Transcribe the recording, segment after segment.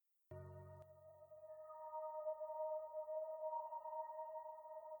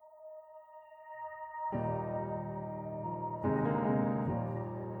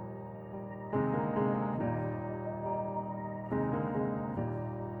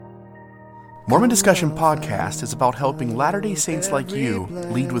Mormon Discussion Podcast is about helping Latter-day Saints like you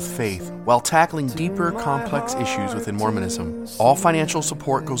lead with faith while tackling deeper, complex issues within Mormonism. All financial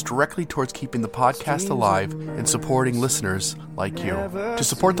support goes directly towards keeping the podcast alive and supporting listeners like you. To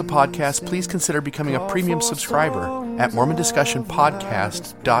support the podcast, please consider becoming a premium subscriber at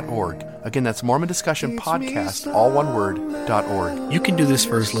MormonDiscussionPodcast.org. Again, that's MormonDiscussionPodcast, all one word, .org. You can do this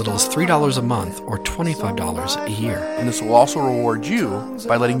for as little as $3 a month or $25 a year. And this will also reward you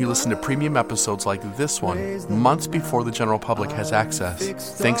by letting you listen to premium episodes like this one months before the general public has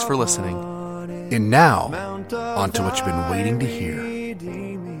access. Thanks for listening. And now, on to what you've been waiting to hear.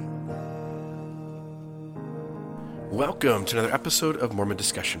 Welcome to another episode of Mormon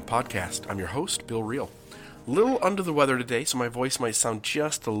Discussion Podcast. I'm your host, Bill Reel. A little under the weather today, so my voice might sound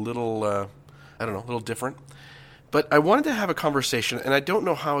just a little, a little different. But I wanted to have a conversation, and I don't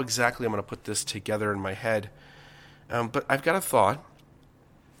know how exactly I'm going to put this together in my head. But I've got a thought,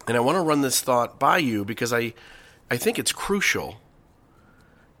 and I want to run this thought by you because I think it's crucial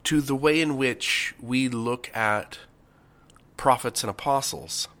to the way in which we look at prophets and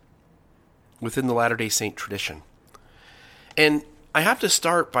apostles within the Latter-day Saint tradition. And I have to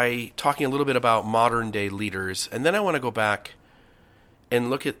start by talking a little bit about modern-day leaders, and then I want to go back and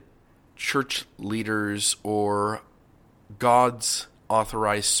look at church leaders or God's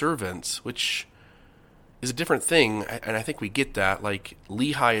authorized servants, which is a different thing, and I think we get that. Like,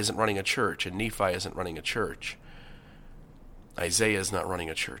 Lehi isn't running a church, and Nephi isn't running a church. Isaiah is not running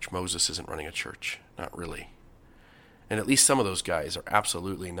a church. Moses isn't running a church. Not really. And at least some of those guys are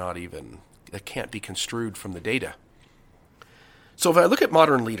absolutely not even, that can't be construed from the data. So if I look at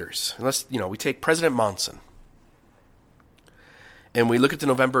modern leaders, we take President Monson, and we look at the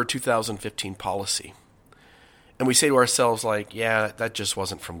November 2015 policy, and we say to ourselves, that just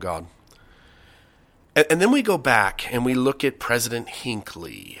wasn't from God. And then we go back and we look at President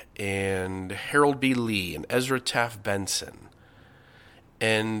Hinckley and Harold B. Lee and Ezra Taft Benson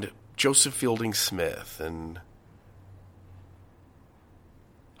and Joseph Fielding Smith and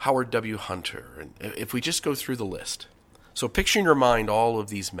Howard W. Hunter. And if we just go through the list. So picture in your mind all of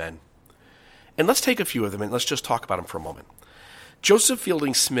these men. And let's take a few of them and let's just talk about them for a moment. Joseph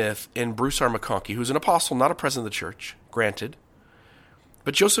Fielding Smith and Bruce R. McConkie, who's an apostle, not a president of the church, granted.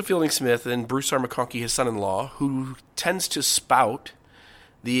 But Joseph Fielding Smith and Bruce R. McConkie, his son-in-law, who tends to spout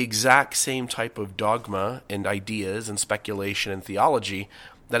the exact same type of dogma and ideas and speculation and theology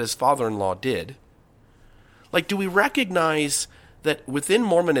that his father-in-law did. Do we recognize that within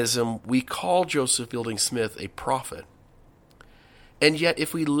Mormonism, we call Joseph Fielding Smith a prophet? And yet,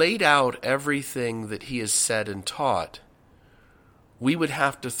 if we laid out everything that he has said and taught, we would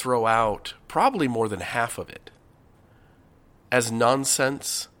have to throw out probably more than half of it as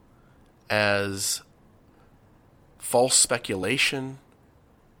nonsense, as false speculation,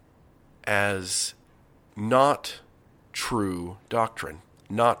 as not true doctrine,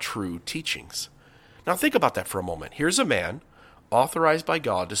 not true teachings. Now think about that for a moment. Here's a man authorized by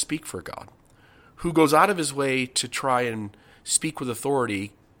God to speak for God, who goes out of his way to try and speak with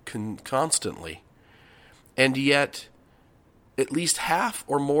authority constantly, and yet at least half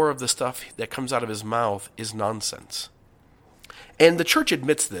or more of the stuff that comes out of his mouth is nonsense. And the church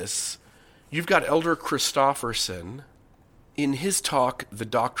admits this. You've got Elder Christofferson in his talk, The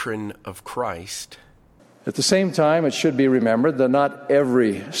Doctrine of Christ. At the same time, it should be remembered that not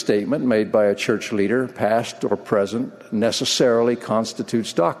every statement made by a church leader, past or present, necessarily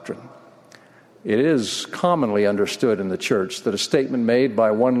constitutes doctrine. It is commonly understood in the church that a statement made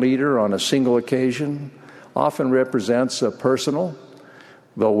by one leader on a single occasion often represents a personal,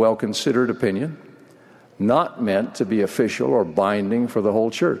 though well-considered opinion, not meant to be official or binding for the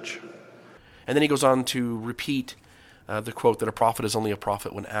whole church. And then he goes on to repeat the quote that a prophet is only a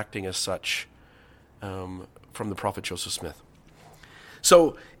prophet when acting as such from the prophet Joseph Smith.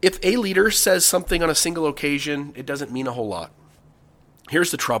 So if a leader says something on a single occasion, it doesn't mean a whole lot. Here's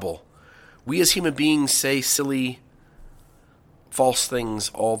the trouble. We as human beings say silly, false things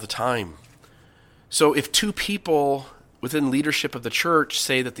all the time. So if two people within leadership of the church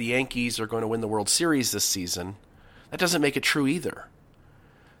say that the Yankees are going to win the World Series this season, that doesn't make it true either.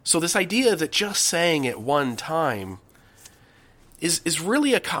 So this idea that just saying at one time is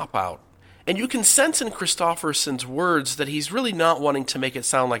really a cop-out. And you can sense in Christofferson's words that he's really not wanting to make it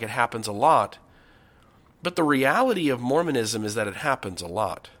sound like it happens a lot. But the reality of Mormonism is that it happens a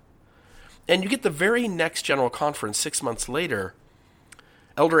lot. And you get the very next General Conference 6 months later,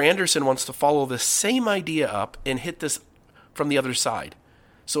 Elder Anderson wants to follow this same idea up and hit this from the other side.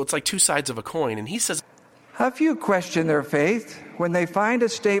 So it's like two sides of a coin. And he says, A few question their faith when they find a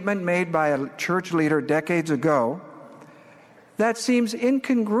statement made by a church leader decades ago that seems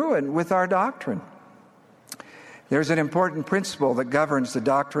incongruent with our doctrine. There's an important principle that governs the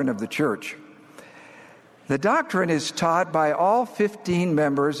doctrine of the church. The doctrine is taught by all 15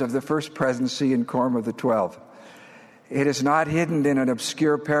 members of the First Presidency and Quorum of the 12. It is not hidden in an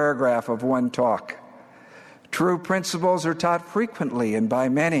obscure paragraph of one talk. True principles are taught frequently and by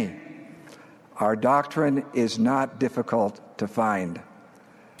many. Our doctrine is not difficult to find.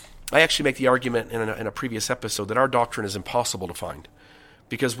 I actually make the argument in a previous episode that our doctrine is impossible to find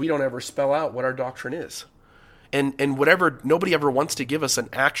because we don't ever spell out what our doctrine is. And nobody ever wants to give us an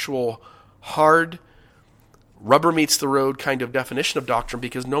actual hard, rubber meets the road kind of definition of doctrine,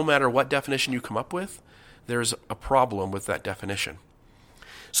 because no matter what definition you come up with, there's a problem with that definition.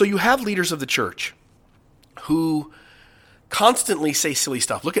 So you have leaders of the church who constantly say silly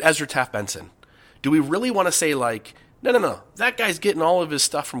stuff. Look at Ezra Taft Benson. Do we really want to say like, no, that guy's getting all of his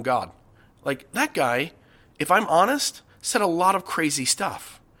stuff from God? Like, that guy, if I'm honest, said a lot of crazy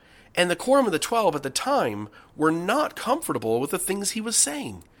stuff. And the Quorum of the 12 at the time were not comfortable with the things he was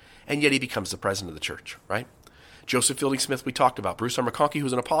saying. And yet he becomes the president of the church, right? Joseph Fielding Smith we talked about. Bruce R. McConkie,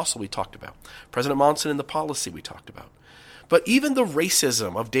 who's an apostle, we talked about. President Monson and the policy we talked about. But even the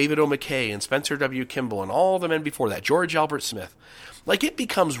racism of David O. McKay and Spencer W. Kimball and all the men before that, George Albert Smith, like, it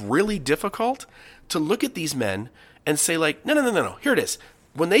becomes really difficult to look at these men and say like, no, here it is.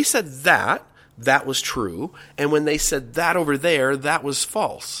 When they said that was true. And when they said that over there, that was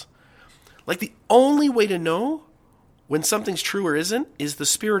false. Like, the only way to know when something's true or isn't is the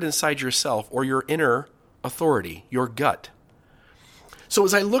spirit inside yourself or your inner authority, your gut. So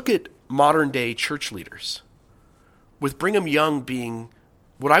as I look at modern day church leaders, with Brigham Young being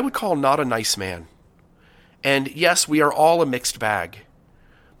what I would call not a nice man, and yes, we are all a mixed bag,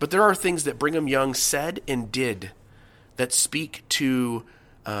 but there are things that Brigham Young said and did that speak to,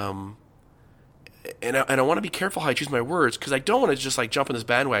 and I want to be careful how I choose my words, because I don't want to just like jump on this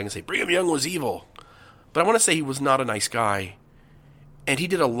bandwagon and say Brigham Young was evil. But I want to say he was not a nice guy. And he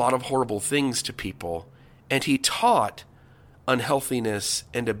did a lot of horrible things to people. And he taught unhealthiness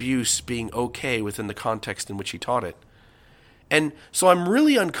and abuse being okay within the context in which he taught it. And so I'm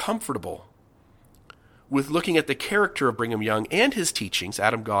really uncomfortable with looking at the character of Brigham Young and his teachings,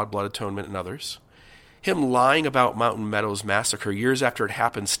 Adam God, Blood Atonement, and others. Him lying about Mountain Meadows Massacre years after it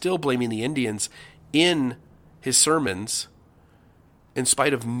happened, still blaming the Indians in his sermons, in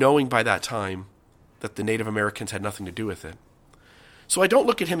spite of knowing by that time that the Native Americans had nothing to do with it. So I don't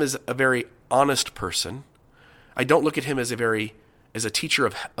look at him as a very honest person. I don't look at him as a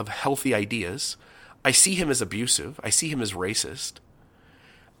teacher of healthy ideas. I see him as abusive. I see him as racist.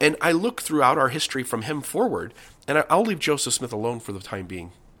 And I look throughout our history from him forward, and I'll leave Joseph Smith alone for the time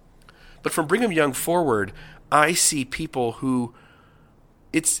being. But from Brigham Young forward, I see people who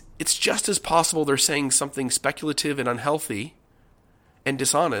it's just as possible they're saying something speculative and unhealthy and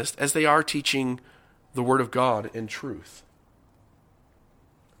dishonest as they are teaching the Word of God in truth.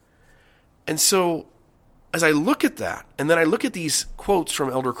 And so as I look at that, and then I look at these quotes from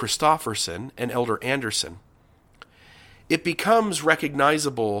Elder Christofferson and Elder Anderson, it becomes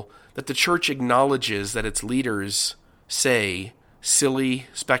recognizable that the church acknowledges that its leaders say silly,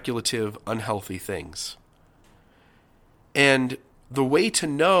 speculative, unhealthy things. And the way to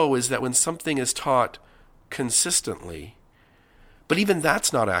know is that when something is taught consistently, but even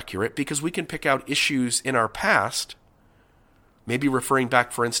that's not accurate, because we can pick out issues in our past, maybe referring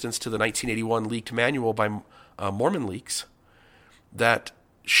back, for instance, to the 1981 leaked manual by Mormon Leaks, that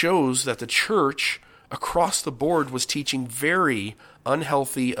shows that the church across the board was teaching very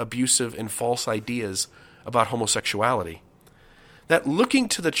unhealthy, abusive, and false ideas about homosexuality. That looking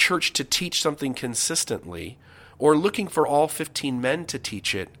to the church to teach something consistently, or looking for all 15 men to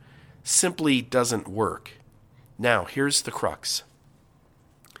teach it, simply doesn't work. Now, here's the crux.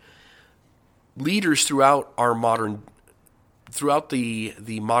 Leaders throughout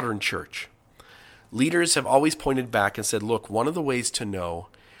the modern church, leaders have always pointed back and said, look, one of the ways to know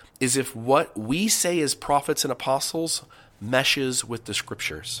is if what we say as prophets and apostles meshes with the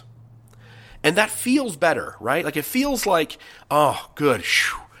scriptures. And that feels better, right? Like, it feels like, oh, good,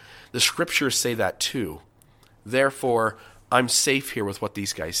 the scriptures say that too. Therefore, I'm safe here with what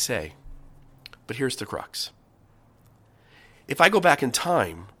these guys say. But here's the crux. If I go back in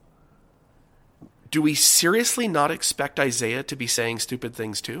time, do we seriously not expect Isaiah to be saying stupid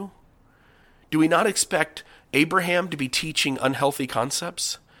things too? Do we not expect Abraham to be teaching unhealthy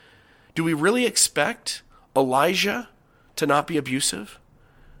concepts? Do we really expect Elijah to not be abusive?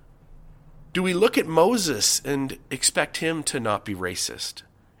 Do we look at Moses and expect him to not be racist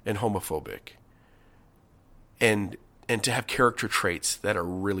and homophobic and to have character traits that are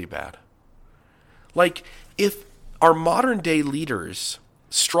really bad? Like, if Our modern day leaders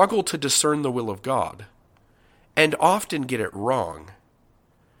struggle to discern the will of God and often get it wrong,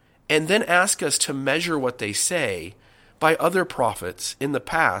 and then ask us to measure what they say by other prophets in the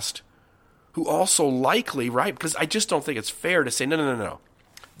past who also likely, right? Because I just don't think it's fair to say, no.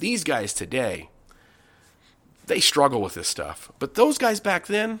 These guys today, they struggle with this stuff. But those guys back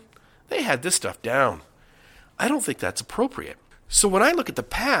then, they had this stuff down. I don't think that's appropriate. So when I look at the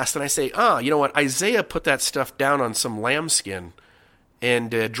past and I say, you know what, Isaiah put that stuff down on some lambskin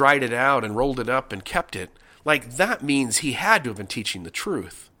and dried it out and rolled it up and kept it, like that means he had to have been teaching the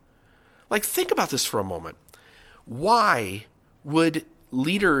truth. Like, think about this for a moment. Why would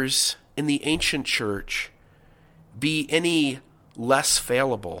leaders in the ancient church be any less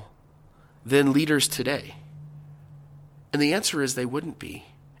fallible than leaders today? And the answer is they wouldn't be.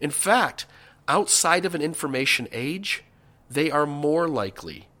 In fact, outside of an information age, they are more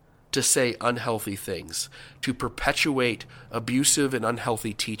likely to say unhealthy things, to perpetuate abusive and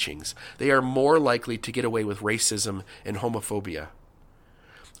unhealthy teachings. They are more likely to get away with racism and homophobia.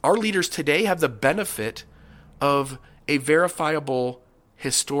 Our leaders today have the benefit of a verifiable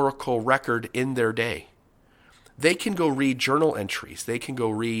historical record in their day. They can go read journal entries. They can go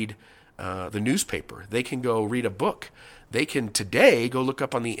read the newspaper. They can go read a book. They can today go look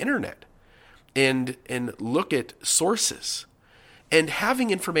up on the internet and look at sources. And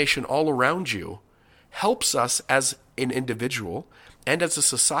having information all around you helps us as an individual and as a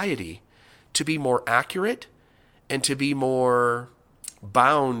society to be more accurate and to be more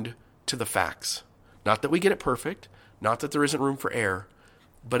bound to the facts. Not that we get it perfect, not that there isn't room for error,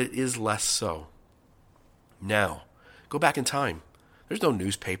 but it is less so. Now, go back in time. There's no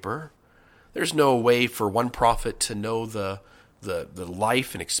newspaper. There's no way for one prophet to know the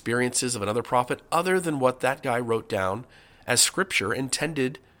life and experiences of another prophet other than what that guy wrote down as scripture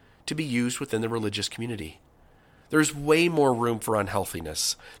intended to be used within the religious community. There's way more room for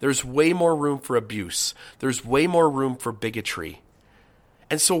unhealthiness. There's way more room for abuse. There's way more room for bigotry.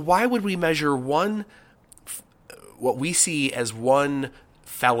 And so why would we measure what we see as one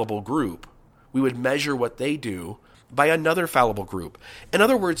fallible group? We would measure what they do by another fallible group. In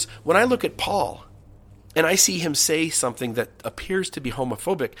other words, when I look at Paul and I see him say something that appears to be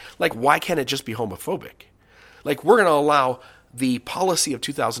homophobic, like, why can't it just be homophobic? Like, we're going to allow the policy of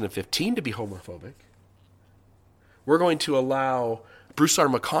 2015 to be homophobic. We're going to allow Bruce R.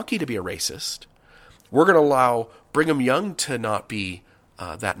 McConkie to be a racist. We're going to allow Brigham Young to not be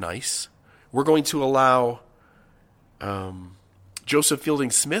that nice. We're going to allow Joseph Fielding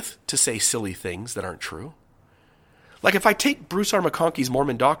Smith to say silly things that aren't true. Like, if I take Bruce R. McConkie's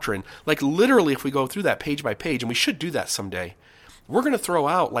Mormon doctrine, like literally if we go through that page by page, and we should do that someday, we're going to throw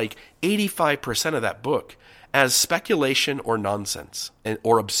out like 85% of that book as speculation or nonsense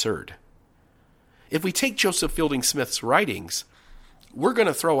or absurd. If we take Joseph Fielding Smith's writings, we're going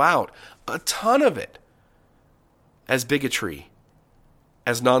to throw out a ton of it as bigotry,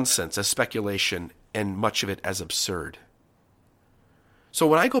 as nonsense, as speculation, and much of it as absurd. So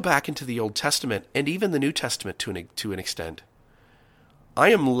when I go back into the Old Testament and even the New Testament to an extent, I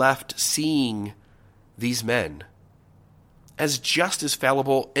am left seeing these men as just as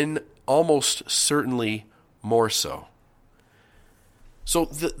fallible and almost certainly more so. So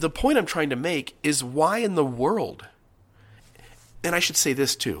the point I'm trying to make is, why in the world? And I should say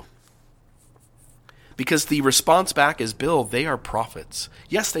this too, because the response back is, Bill, they are prophets.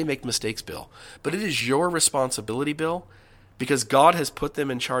 Yes, they make mistakes, Bill, but it is your responsibility, Bill, because God has put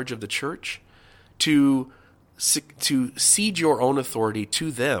them in charge of the church to cede your own authority to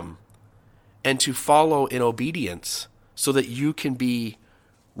them and to follow in obedience so that you can be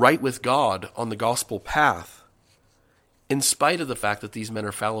right with God on the gospel path, in spite of the fact that these men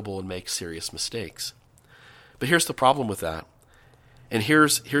are fallible and make serious mistakes. But here's the problem with that. And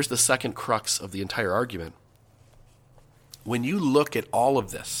here's the second crux of the entire argument. When you look at all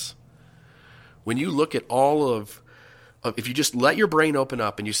of this, when you look at all of if you just let your brain open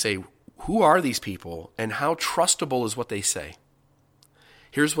up and you say, who are these people and how trustable is what they say?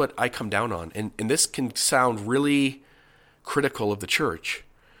 Here's what I come down on. And this can sound really critical of the church,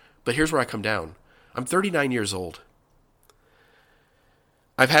 but here's where I come down. I'm 39 years old.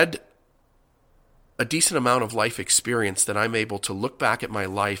 I've had a decent amount of life experience that I'm able to look back at my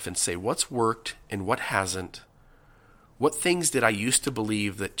life and say what's worked and what hasn't. What things did I used to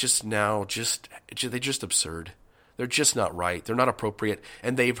believe that they're just absurd. They're just not right. They're not appropriate,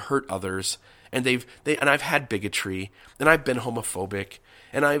 and they've hurt others. And I've had bigotry, and I've been homophobic,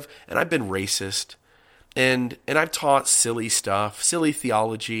 and I've been racist, and I've taught silly stuff, silly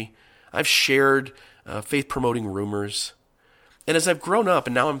theology. I've shared faith-promoting rumors. And as I've grown up,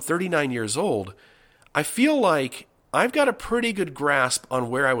 and now I'm 39 years old, I feel like I've got a pretty good grasp on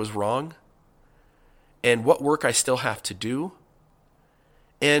where I was wrong and what work I still have to do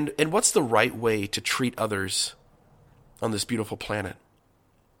and what's the right way to treat others on this beautiful planet.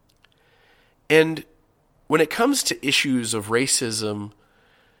 And when it comes to issues of racism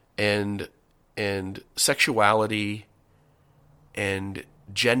and sexuality and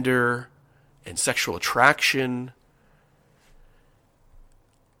gender and sexual attraction,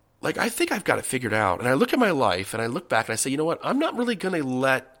 like, I think I've got it figured out. And I look at my life and I look back and I say, you know what? I'm not really going to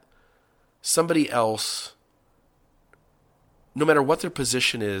let somebody else, no matter what their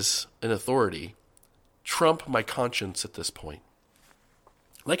position is in authority, trump my conscience at this point.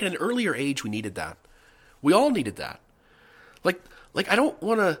 Like, at an earlier age, we needed that. We all needed that. Like I don't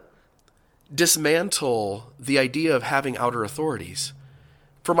want to dismantle the idea of having outer authorities.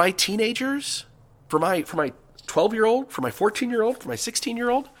 For my teenagers, for my 12-year-old, for my 14-year-old, for my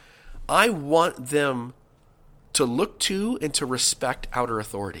 16-year-old, I want them to look to and to respect outer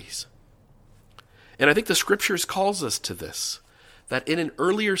authorities. And I think the scriptures calls us to this, that in an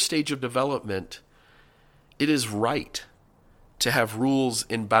earlier stage of development, it is right to have rules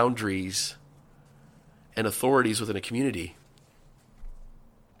and boundaries and authorities within a community.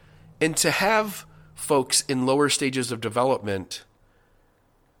 And to have folks in lower stages of development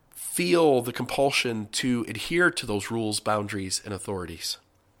feel the compulsion to adhere to those rules, boundaries, and authorities.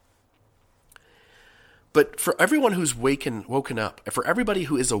 But for everyone who's woken up, for everybody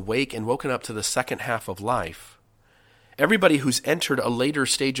who is awake and woken up to the second half of life, everybody who's entered a later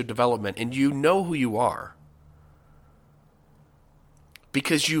stage of development, and you know who you are,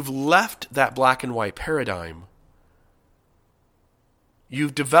 because you've left that black and white paradigm,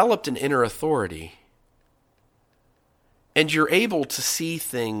 you've developed an inner authority, and you're able to see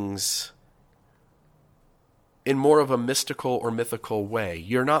things in more of a mystical or mythical way.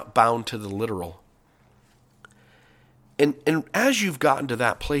 You're not bound to the literal. And as you've gotten to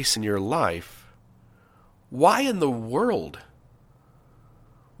that place in your life, why in the world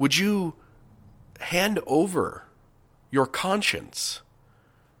would you hand over your conscience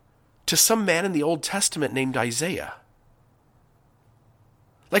to some man in the Old Testament named Isaiah?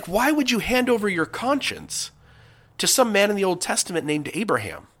 Like, why would you hand over your conscience to some man in the Old Testament named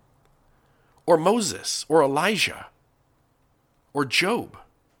Abraham, or Moses, or Elijah, or Job?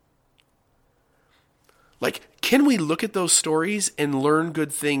 Like, can we look at those stories and learn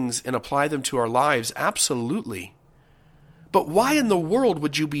good things and apply them to our lives? Absolutely. But why in the world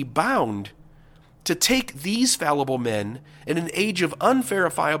would you be bound to take these fallible men in an age of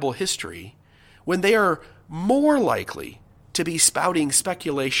unverifiable history when they are more likely to be spouting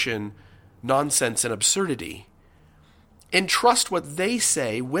speculation, nonsense, and absurdity, and trust what they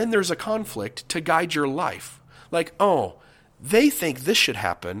say when there's a conflict to guide your life? Like, oh, they think this should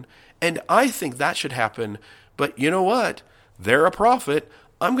happen, and I think that should happen, but you know what? They're a prophet.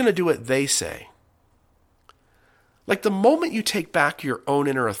 I'm going to do what they say. Like, the moment you take back your own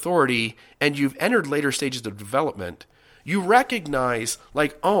inner authority and you've entered later stages of development, you recognize,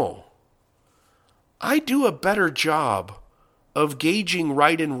 like, oh, I do a better job of gauging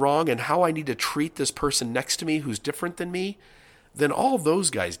right and wrong and how I need to treat this person next to me who's different than me than all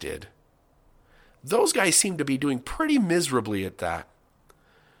those guys did. Those guys seem to be doing pretty miserably at that.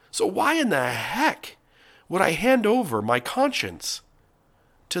 So why in the heck would I hand over my conscience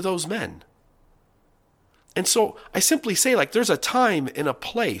to those men? And so I simply say, like, there's a time and a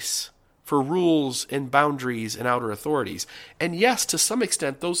place for rules and boundaries and outer authorities. And yes, to some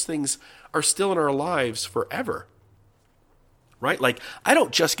extent, those things are still in our lives forever. Right? Like, I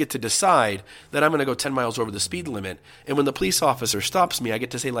don't just get to decide that I'm going to go 10 miles over the speed limit, and when the police officer stops me, I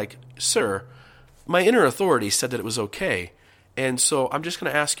get to say, like, sir, my inner authority said that it was okay, and so I'm just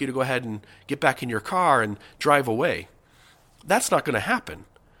going to ask you to go ahead and get back in your car and drive away. That's not going to happen.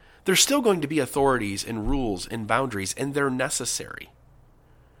 There's still going to be authorities and rules and boundaries, and they're necessary.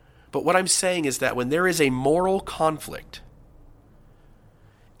 But what I'm saying is that when there is a moral conflict,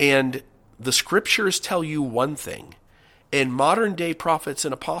 and the scriptures tell you one thing, and modern day prophets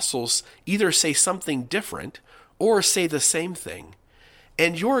and apostles either say something different or say the same thing,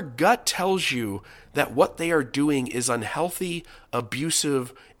 and your gut tells you that what they are doing is unhealthy,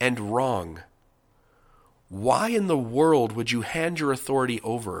 abusive, and wrong, why in the world would you hand your authority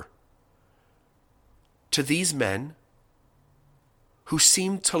over to these men who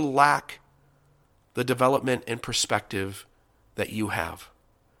seem to lack the development and perspective that you have?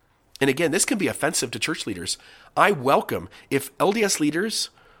 And again, this can be offensive to church leaders. I welcome, if LDS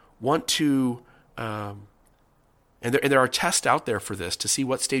leaders want to, and there are tests out there for this to see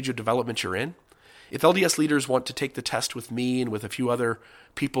what stage of development you're in. If LDS leaders want to take the test with me and with a few other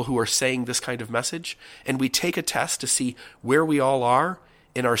people who are saying this kind of message, and we take a test to see where we all are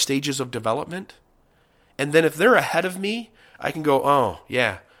in our stages of development, and then if they're ahead of me, I can go, oh,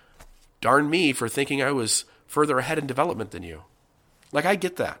 yeah, darn me for thinking I was further ahead in development than you. Like, I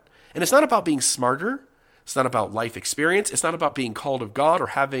get that. And it's not about being smarter. It's not about life experience. It's not about being called of God or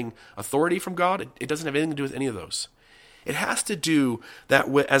having authority from God. It doesn't have anything to do with any of those. It has to do that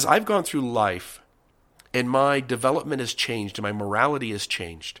as I've gone through life and my development has changed and my morality has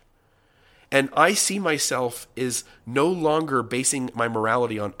changed, and I see myself as no longer basing my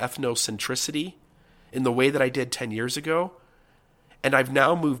morality on ethnocentricity in the way that I did 10 years ago, and I've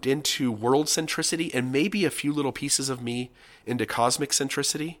now moved into world centricity and maybe a few little pieces of me into cosmic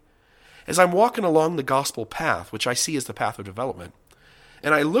centricity. As I'm walking along the gospel path, which I see as the path of development,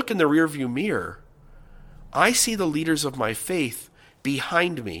 and I look in the rearview mirror, I see the leaders of my faith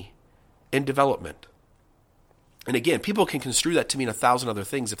behind me in development. And again, people can construe that to mean 1,000 other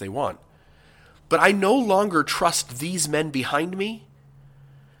things if they want. But I no longer trust these men behind me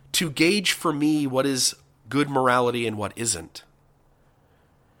to gauge for me what is good morality and what isn't.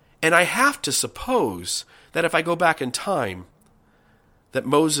 And I have to suppose that if I go back in time, that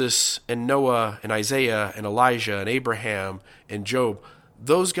Moses and Noah and Isaiah and Elijah and Abraham and Job,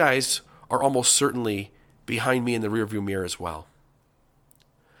 those guys are almost certainly behind me in the rearview mirror as well.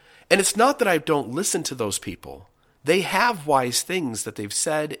 And it's not that I don't listen to those people. They have wise things that they've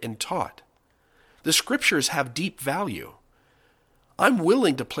said and taught. The scriptures have deep value. I'm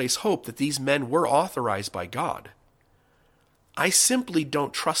willing to place hope that these men were authorized by God. I simply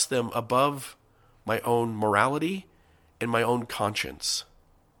don't trust them above my own morality and my own conscience.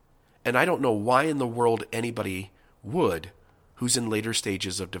 And I don't know why in the world anybody would who's in later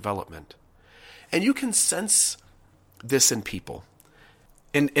stages of development. And you can sense this in people.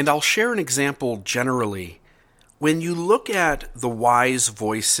 And I'll share an example generally. When you look at the wise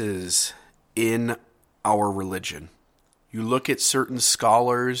voices in our religion, you look at certain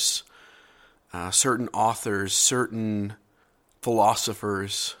scholars, certain authors, certain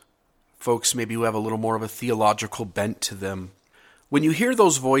philosophers, folks maybe who have a little more of a theological bent to them. When you hear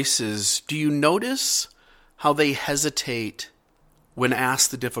those voices, do you notice how they hesitate when asked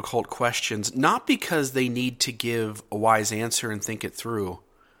the difficult questions? Not because they need to give a wise answer and think it through,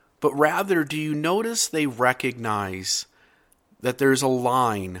 but rather, do you notice they recognize that there's a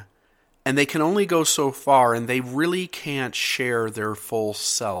line and they can only go so far and they really can't share their full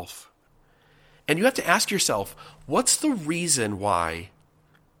self? And you have to ask yourself, what's the reason why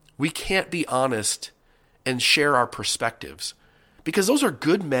we can't be honest and share our perspectives? Because those are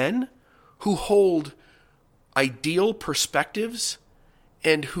good men who hold ideal perspectives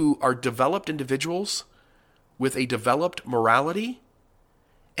and who are developed individuals with a developed morality,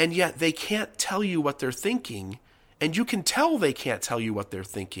 and yet they can't tell you what they're thinking, and you can tell they can't tell you what they're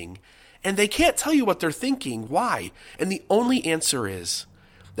thinking, and they can't tell you what they're thinking. Why? And the only answer is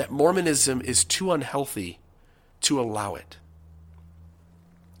that Mormonism is too unhealthy to allow it.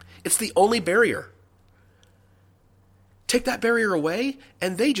 It's the only barrier. Take that barrier away,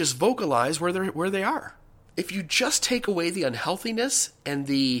 and they just vocalize where they are. If you just take away the unhealthiness and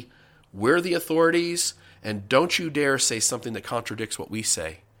the we're the authorities and don't you dare say something that contradicts what we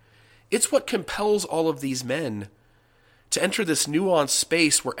say, it's what compels all of these men to enter this nuanced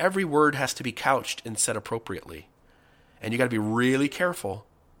space where every word has to be couched and said appropriately. And you got to be really careful.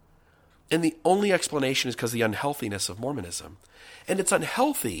 And the only explanation is because of the unhealthiness of Mormonism. And it's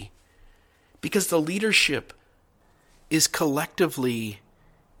unhealthy because the leadership is collectively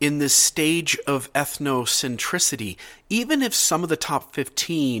in this stage of ethnocentricity, even if some of the top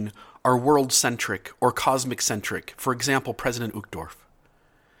 15 are world-centric or cosmic-centric, for example, President Uchtdorf.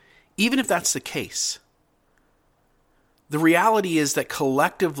 Even if that's the case, the reality is that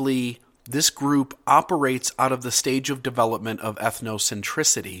collectively this group operates out of the stage of development of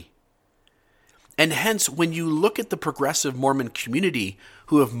ethnocentricity. And hence, when you look at the progressive Mormon community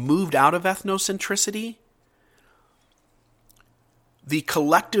who have moved out of ethnocentricity, the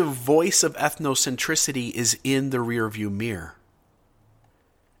collective voice of ethnocentricity is in the rearview mirror.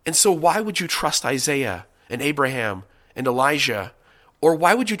 And so why would you trust Isaiah and Abraham and Elijah? Or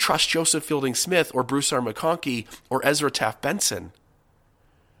why would you trust Joseph Fielding Smith or Bruce R. McConkie or Ezra Taft Benson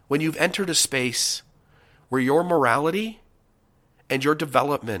when you've entered a space where your morality and your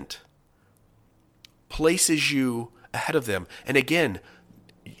development places you ahead of them? And again,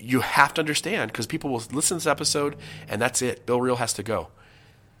 you have to understand, because people will listen to this episode and that's it. Bill Reel has to go.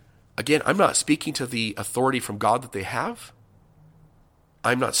 Again, I'm not speaking to the authority from God that they have.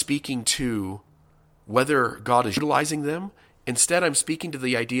 I'm not speaking to whether God is utilizing them Instead, I'm speaking to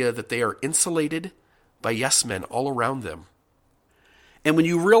the idea that they are insulated by yes men all around them. And when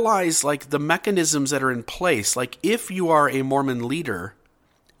you realize like the mechanisms that are in place, like if you are a Mormon leader,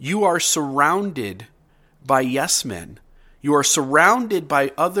 you are surrounded by yes men. You are surrounded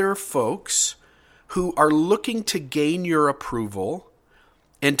by other folks who are looking to gain your approval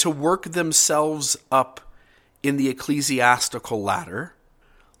and to work themselves up in the ecclesiastical ladder.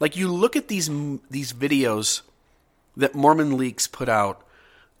 Like you look at these videos that Mormon Leaks put out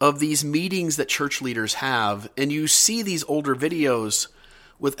of these meetings that church leaders have, and you see these older videos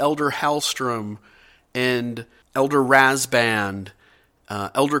with Elder Hallstrom and Elder Rasband,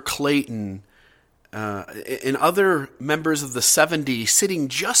 Elder Clayton, and other members of the 70 sitting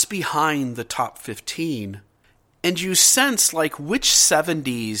just behind the top 15. And you sense like which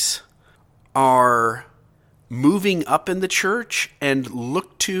 70s are moving up in the church and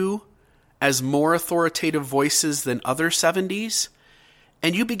looked to as more authoritative voices than other 70s.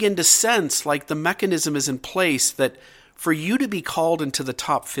 And you begin to sense like the mechanism is in place that for you to be called into the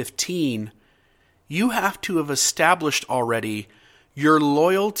top 15, you have to have established already your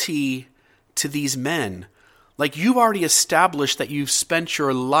loyalty to these men. Like you've already established that you've spent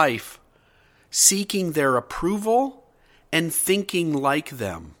your life seeking their approval and thinking like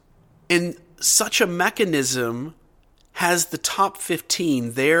them. And such a mechanism has the top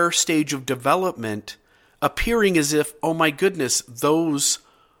 15, their stage of development, appearing as if, oh my goodness, those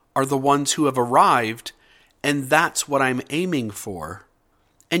are the ones who have arrived, and that's what I'm aiming for.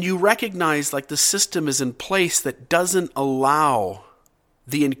 And you recognize like the system is in place that doesn't allow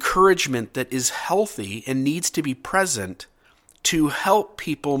the encouragement that is healthy and needs to be present to help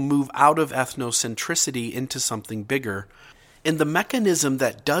people move out of ethnocentricity into something bigger. And the mechanism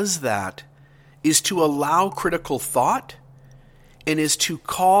that does that is to allow critical thought and is to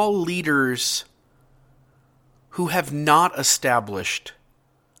call leaders who have not established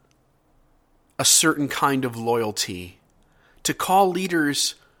a certain kind of loyalty, to call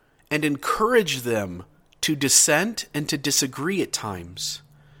leaders and encourage them to dissent and to disagree at times,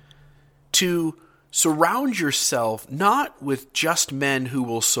 to surround yourself not with just men who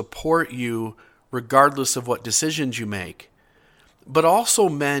will support you regardless of what decisions you make, but also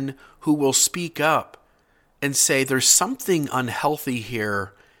men who will speak up and say there's something unhealthy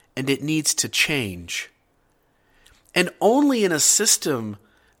here and it needs to change. And only in a system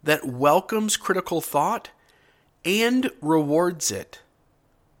that welcomes critical thought and rewards it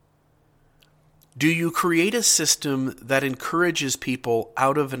do you create a system that encourages people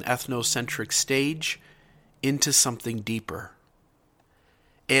out of an ethnocentric stage into something deeper.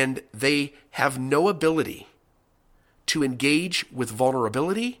 And they have no ability to engage with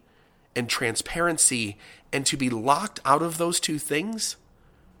vulnerability and transparency, and to be locked out of those two things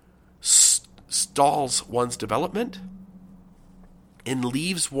stalls one's development and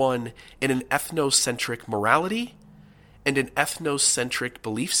leaves one in an ethnocentric morality and an ethnocentric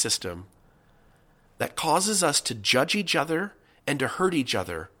belief system that causes us to judge each other and to hurt each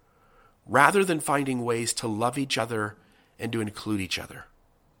other rather than finding ways to love each other and to include each other.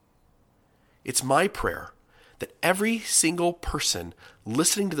 It's my prayer that every single person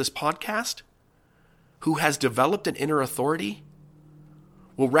listening to this podcast who has developed an inner authority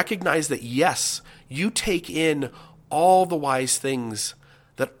will recognize that, yes, you take in all the wise things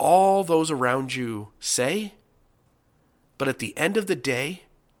that all those around you say, but at the end of the day,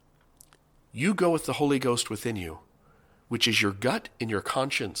 you go with the Holy Ghost within you, which is your gut and your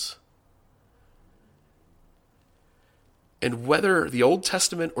conscience. And whether the Old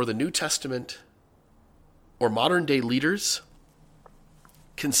Testament or the New Testament or modern day leaders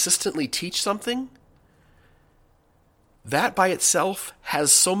consistently teach something, that by itself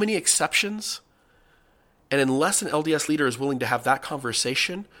has so many exceptions. And unless an LDS leader is willing to have that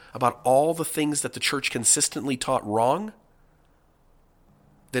conversation about all the things that the church consistently taught wrong,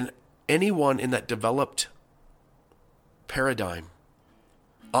 then anyone in that developed paradigm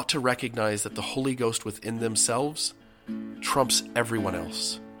ought to recognize that the Holy Ghost within themselves trumps everyone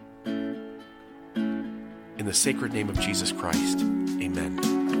else. In the sacred name of Jesus Christ, amen.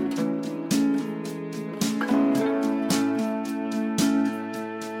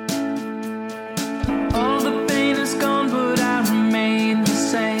 All the pain is gone, but I remain the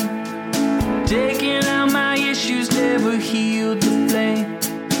same. Taking out my issues never healed the flame.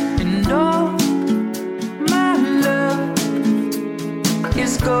 And all my love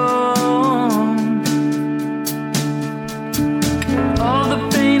is gone. All the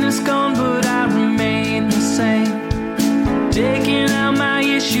pain is gone, but I remain the same. Taking out my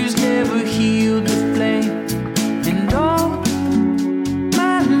issues never healed